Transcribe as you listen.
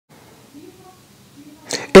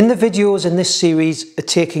In the videos in this series are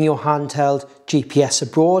taking your handheld GPS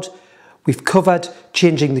abroad. We've covered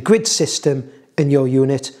changing the grid system in your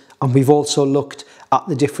unit, and we've also looked at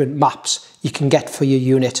the different maps you can get for your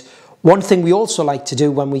unit. One thing we also like to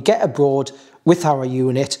do when we get abroad with our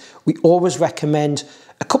unit, we always recommend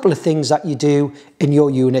a couple of things that you do in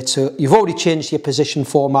your unit. So you've already changed your position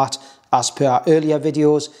format as per our earlier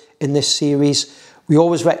videos in this series. We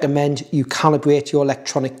always recommend you calibrate your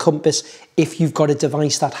electronic compass if you've got a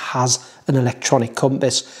device that has an electronic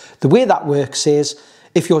compass. The way that works is,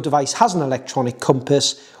 if your device has an electronic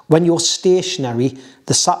compass, when you're stationary,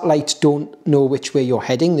 the satellites don't know which way you're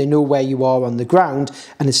heading. They know where you are on the ground,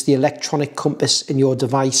 and it's the electronic compass in your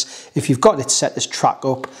device, if you've got it set as track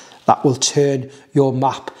up, that will turn your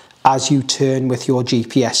map as you turn with your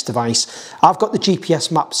GPS device. I've got the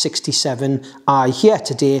GPS map 67i here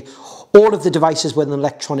today. All of the devices with an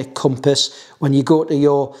electronic compass, when you go to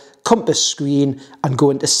your compass screen and go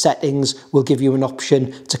into settings, will give you an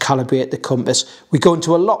option to calibrate the compass. We go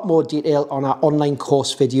into a lot more detail on our online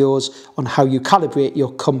course videos on how you calibrate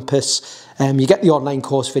your compass. You get the online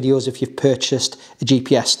course videos if you've purchased a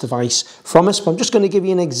GPS device from us. But I'm just going to give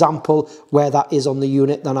you an example where that is on the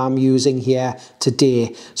unit that I'm using here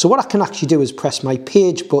today. So what I can actually do is press my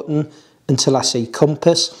page button until I see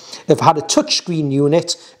compass. If I had a touchscreen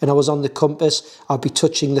unit and I was on the compass, I'd be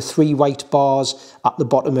touching the 3 white bars at the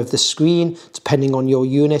bottom of the screen, depending on your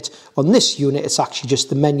unit. On this unit, it's actually just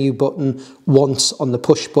the menu button once on the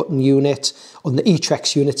push button unit. On the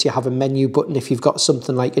eTrex units, you have a menu button if you've got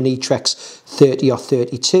something like an eTrex 30 or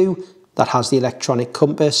 32 that has the electronic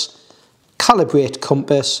compass. Calibrate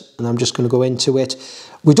compass, and I'm just going to go into it.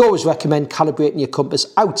 We'd always recommend calibrating your compass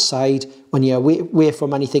outside when you're away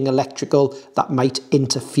from anything electrical that might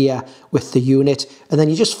interfere with the unit. And then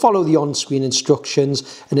you just follow the on-screen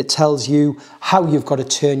instructions, and it tells you how you've got to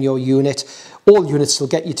turn your unit. All units will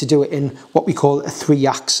get you to do it in what we call a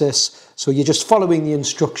 3-axis. So you're just following the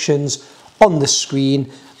instructions on the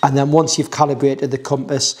screen, and then once you've calibrated the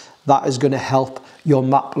compass, that is going to help your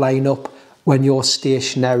map line up when you're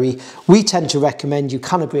stationary. We tend to recommend you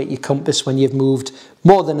calibrate your compass when you've moved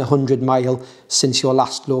more than 100 miles since your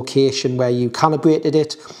last location where you calibrated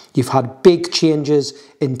it. You've had big changes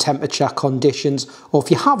in temperature conditions, or if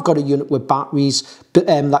you have got a unit with batteries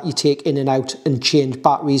that you take in and out and change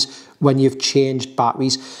batteries when you've changed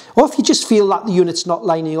batteries, or if you just feel that the unit's not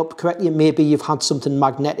lining up correctly, and maybe you've had something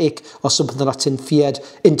magnetic or something that's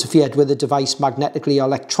interfered with the device magnetically or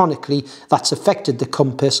electronically that's affected the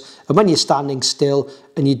compass, and when you're standing still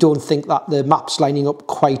and you don't think that the map's lining up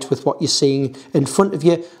quite with what you're seeing in front of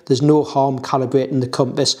you, there's no harm calibrating the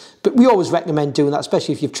compass. But we always recommend doing that,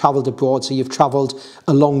 especially if you've travelled abroad, so you've travelled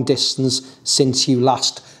a long distance since you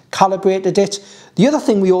last calibrated it. The other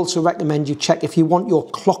thing we also recommend you check if you want your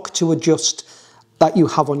clock to adjust that you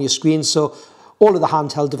have on your screen. So all of the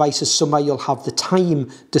handheld devices, somewhere you'll have the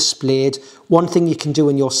time displayed. One thing you can do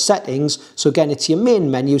in your settings, so again, it's your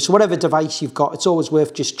main menu. So whatever device you've got, it's always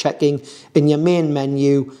worth just checking in your main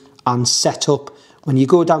menu and setup. When you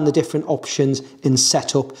go down the different options in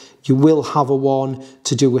setup, you will have a one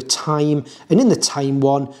to do with time. And in the time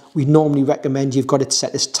one, we normally recommend you've got it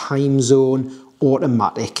set as time zone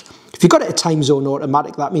automatic. If you've got it at time zone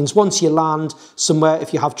automatic, that means once you land somewhere,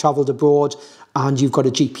 if you have travelled abroad and you've got a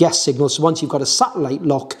GPS signal, so once you've got a satellite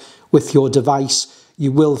lock with your device,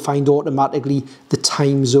 you will find automatically the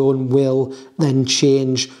time zone will then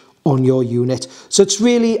change on your unit. So it's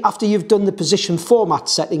really after you've done the position format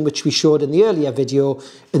setting, which we showed in the earlier video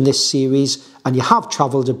in this series, and you have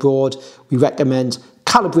travelled abroad, we recommend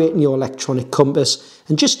calibrating your electronic compass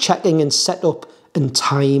and just checking in setup and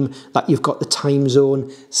time that you've got the time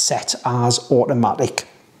zone set as automatic.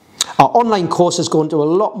 Our online courses go into a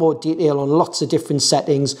lot more detail on lots of different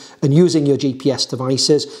settings and using your GPS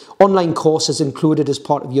devices. Online courses included as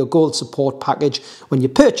part of your gold support package when you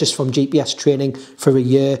purchase from GPS Training for a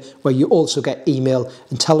year, where you also get email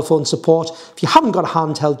and telephone support. If you haven't got a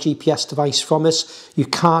handheld GPS device from us, you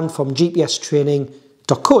can from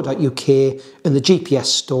gpstraining.co.uk in the GPS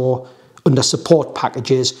store. Under support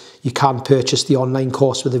packages, you can purchase the online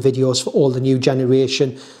course with the videos for all the new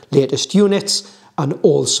generation latest units, and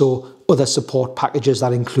also other support packages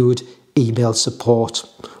that include email support.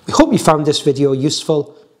 We hope you found this video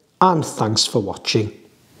useful, and thanks for watching.